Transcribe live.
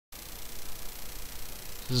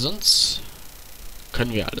Sonst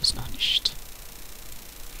können wir alles noch nicht.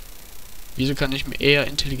 Wieso kann ich mir eher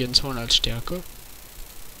Intelligenz holen als Stärke?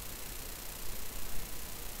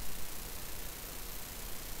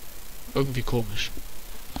 Irgendwie komisch.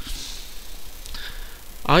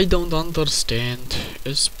 I don't understand.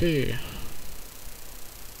 SP.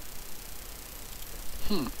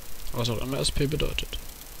 Was auch immer SP bedeutet.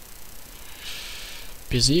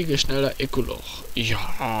 Besiege schneller Ekkoloch.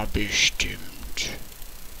 Ja, bestimmt.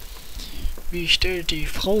 Wie stellt die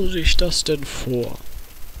Frau sich das denn vor?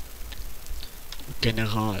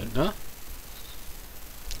 General, ne?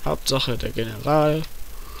 Hauptsache der General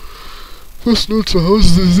muss nur zu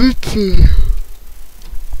Hause sitzen.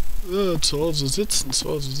 Ja, zu Hause sitzen, zu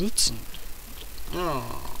Hause sitzen. Ja.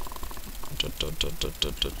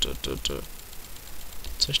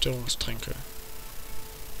 Zerstörungstränke.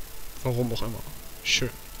 Warum auch immer.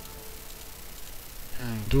 Schön.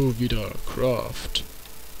 Du wieder, Craft.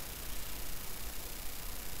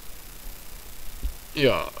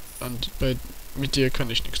 Ja, und mit dir kann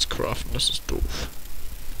ich nichts craften, das ist doof.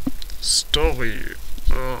 Story.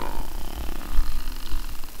 Oh.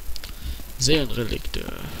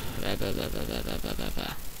 Seelenrelikte.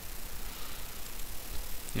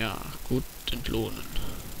 Ja, gut entlohnen.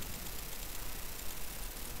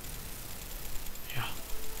 Ja.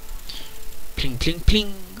 Pling, pling,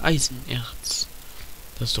 pling. Eisenerz.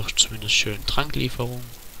 Das ist doch zumindest schön. Tranklieferung.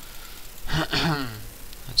 Ein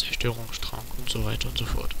Zerstörungstrank und so weiter und so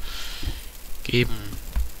fort. Geben.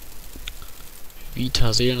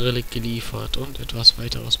 Vita Seelenrelikt geliefert und etwas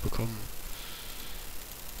weiteres bekommen.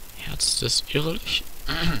 Herz des Irrlichts.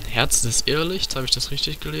 Herz des Irrlichts, habe ich das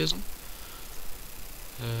richtig gelesen?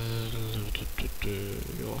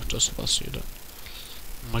 Ja, das war's hier dann.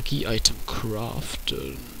 Magie-Item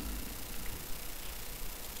craften.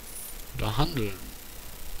 Oder handeln.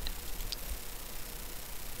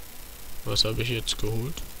 Was habe ich jetzt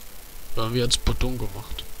geholt? Da haben wir jetzt Button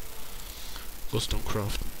gemacht. Rüstung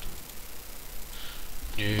craften.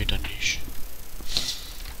 Nö, dann nicht.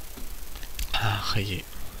 Ach je.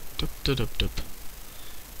 Dup, dup, dup, dup.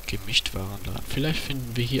 Gemischtwarenladen. Vielleicht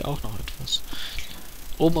finden wir hier auch noch etwas.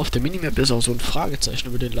 Oben auf der Minimap ist auch so ein Fragezeichen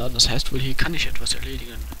über den Laden. Das heißt wohl, hier kann ich etwas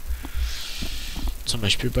erledigen. Zum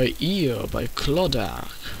Beispiel bei ihr, bei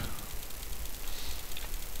Clodark.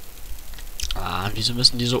 Ah, wieso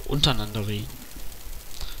müssen die so untereinander reden?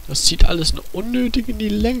 Das zieht alles nur unnötig in die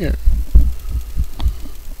Länge.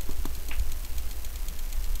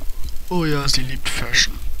 Oh ja, sie liebt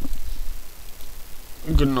Fashion.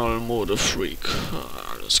 Genau, Mode-Freak.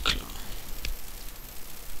 Ah, alles klar.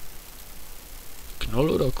 Knoll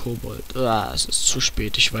oder Kobold? Ah, es ist zu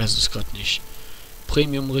spät, ich weiß es gerade nicht.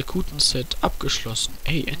 Premium Rekruten-Set abgeschlossen.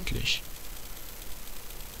 Ey, endlich.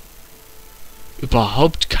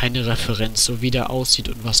 Überhaupt keine Referenz, so wie der aussieht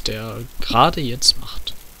und was der gerade jetzt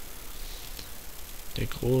macht. Der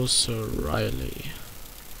große Riley.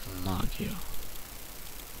 Magier.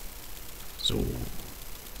 So.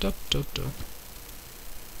 Dop, dop, dop.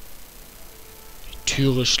 Die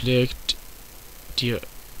Türe schlägt dir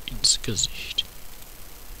ins Gesicht.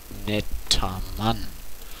 Netter Mann.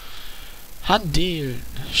 Handelen.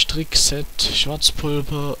 Strickset.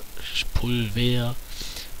 Schwarzpulver. Pulver.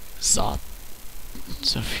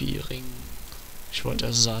 Saphiring. Ich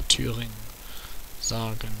wollte Satyring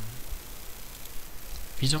sagen.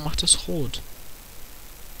 Wieso macht es rot?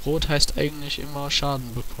 Rot heißt eigentlich immer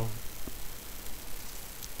Schaden bekommen.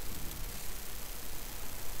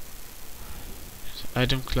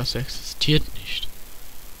 Itemklasse existiert nicht.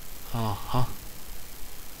 Aha.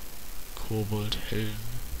 Kobold, Helm,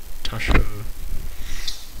 Tasche.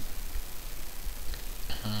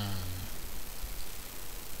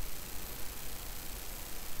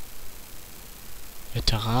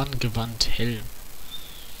 Veteranengewand, Helm.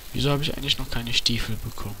 Wieso habe ich eigentlich noch keine Stiefel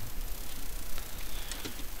bekommen?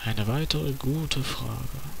 Eine weitere gute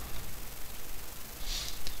Frage.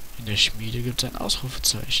 In der Schmiede gibt es ein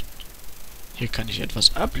Ausrufezeichen. Hier kann ich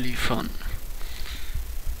etwas abliefern.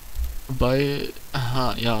 Bei,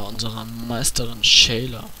 aha, ja, unserer Meisterin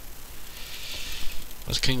Shayla.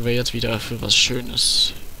 Was kriegen wir jetzt wieder für was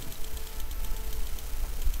Schönes?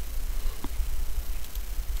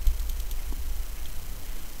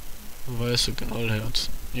 Weiße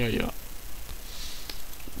Knollherzen. Ja, ja.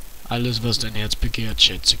 Alles, was dein Herz begehrt,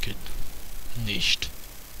 Schätzchen. Nicht.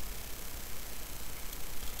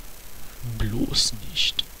 Bloß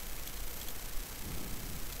nicht.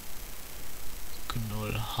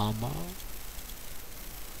 Knollhammer.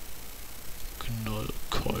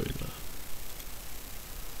 Knollkeule.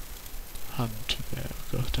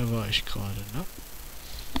 Handwerker. Da war ich gerade, ne?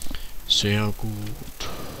 Sehr gut.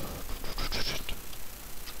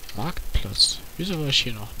 Platz. Wieso war ich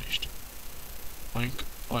hier noch nicht? Oink,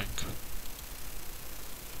 oink.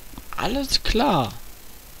 Alles klar.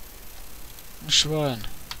 Ein Schwein.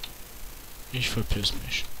 Ich verpiss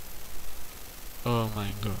mich. Oh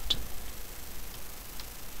mein Gott.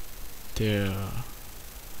 Der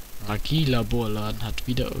Magielaborladen hat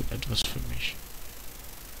wieder irgendetwas für mich.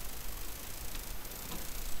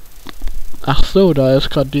 Ach so, da ist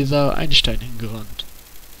gerade dieser Einstein hingerannt.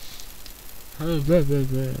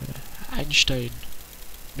 Einstein.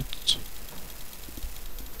 Mit.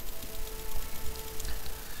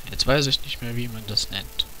 Jetzt weiß ich nicht mehr, wie man das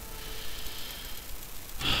nennt.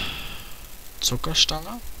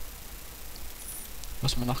 Zuckerstange?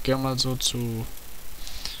 Was man auch gerne mal so zu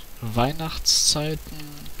Weihnachtszeiten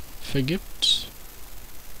vergibt.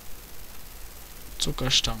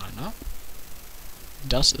 Zuckerstange, ne?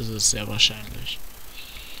 Das ist es sehr wahrscheinlich.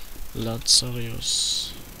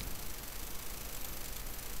 Lazarius.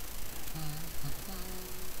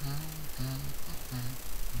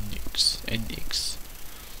 Nix.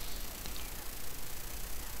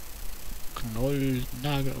 Knoll,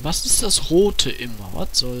 Nagel. Was ist das Rote immer?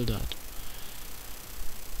 Was soll das?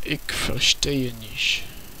 Ich verstehe nicht.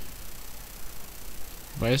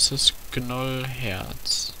 Weißes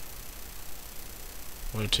Knollherz.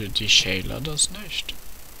 Wollte die Shayla das nicht?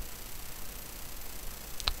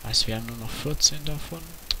 Was, wir haben nur noch 14 davon?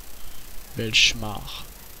 Welch Schmach.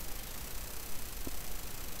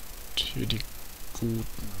 Für die guten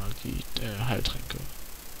Magie, Heiltränke.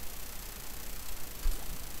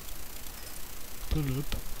 Blöb.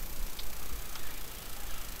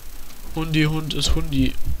 Hund ist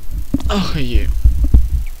Hundi. Ach je.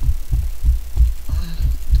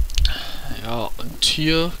 Ja, und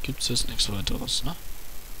hier gibt's jetzt nichts weiteres, ne?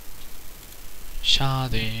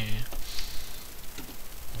 Schade.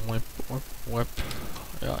 Web.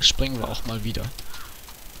 Ja, springen wir auch mal wieder.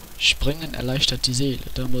 Springen erleichtert die Seele.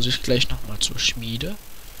 Da muss ich gleich nochmal zur Schmiede.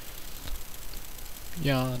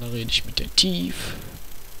 Ja, da rede ich mit der Tief.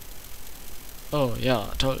 Oh, ja,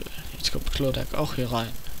 toll. Jetzt kommt Klodak auch hier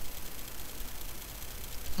rein.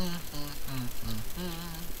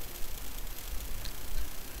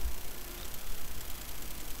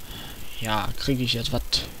 Ja, kriege ich jetzt was?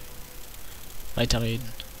 Weiterreden.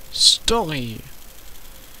 Story.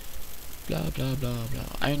 Bla bla bla bla.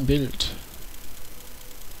 Ein Bild.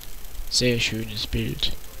 Sehr schönes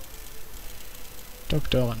Bild.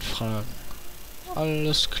 Doktorin fragen.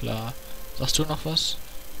 Alles klar. Sagst du noch was?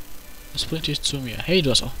 Was bringt dich zu mir? Hey,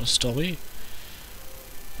 du hast auch eine Story?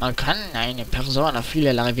 Man kann eine Person auf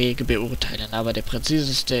vielerlei Wege beurteilen, aber der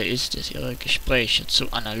präziseste ist es, ihre Gespräche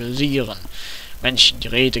zu analysieren. Menschen, die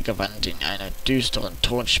redegewandt in einer düsteren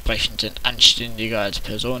Ton sprechen, sind anständiger als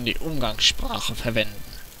Personen, die Umgangssprache verwenden.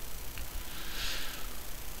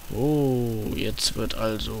 Oh, jetzt wird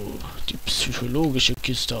also die psychologische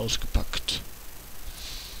Kiste ausgepackt.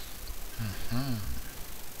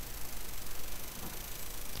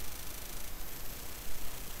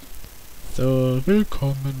 So,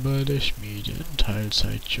 willkommen bei der Schmiede, ein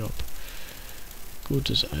Teilzeitjob.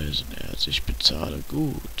 Gutes Eisenerz, ich bezahle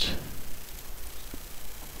gut.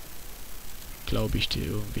 Glaube ich dir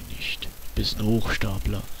irgendwie nicht. Du bist ein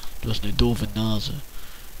Hochstapler. Du hast eine doofe Nase.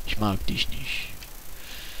 Ich mag dich nicht.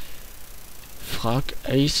 Frag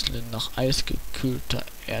Aislinn nach eisgekühlter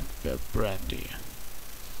Erdbeerbrandy.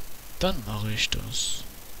 Dann mache ich das.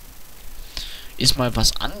 Ist mal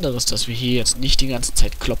was anderes, dass wir hier jetzt nicht die ganze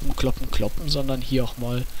Zeit kloppen, sondern hier auch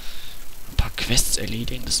mal ein paar Quests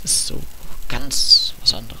erledigen. Das ist so ganz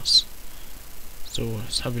was anderes. So,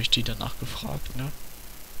 jetzt habe ich die danach gefragt, ne?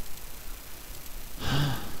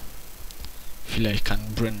 Vielleicht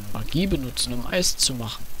kann Bryn Magie benutzen, um Eis zu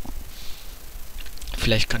machen.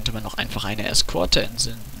 Vielleicht könnte man auch einfach eine Eskorte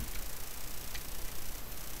entsenden.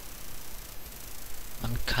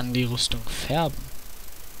 Man kann die Rüstung färben.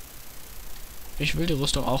 Ich will die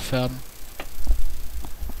Rüstung auch färben.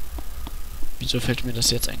 Wieso fällt mir das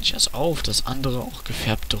jetzt eigentlich erst auf, dass andere auch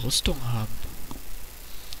gefärbte Rüstung haben?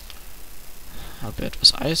 Aber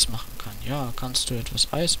etwas Eis machen kann. Ja, kannst du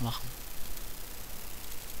etwas Eis machen?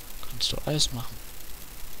 Kannst du Eis machen?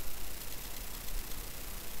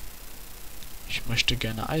 Ich möchte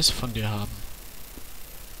gerne Eis von dir haben.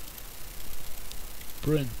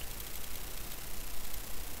 Bryn.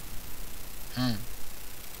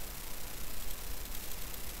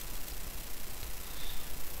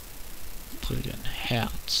 Brilliant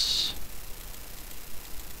Herz.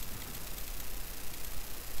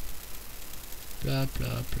 Bla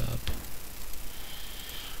bla bla.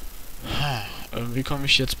 Irgendwie komme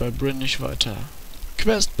ich jetzt bei Bryn nicht weiter.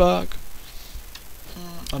 Questbug.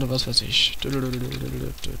 Oder was weiß ich.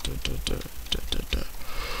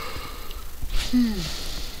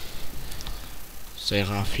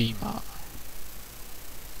 Seraphima.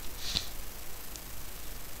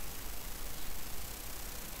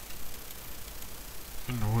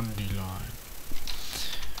 Ein Hundilein.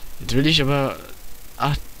 Jetzt will ich aber...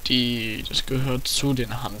 Ach, das gehört zu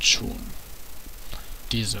den Handschuhen.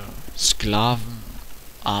 Diese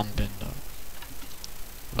Sklavenarmbänder.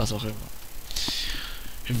 Was auch immer.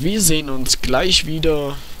 Wir sehen uns gleich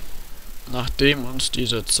wieder, nachdem uns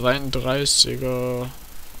diese 32er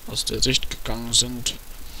aus der Sicht gegangen sind.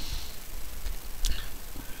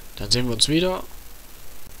 Dann sehen wir uns wieder.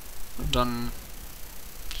 Und dann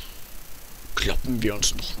kloppen wir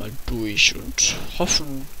uns nochmal durch und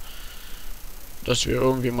hoffen, dass wir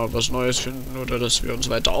irgendwie mal was Neues finden oder dass wir uns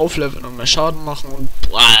weiter aufleveln und mehr Schaden machen und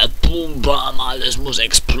boom, bam, alles muss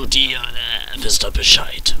explodieren, wisst ihr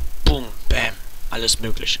Bescheid. Boom, bam, alles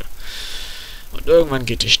Mögliche. Und irgendwann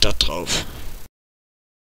geht die Stadt drauf.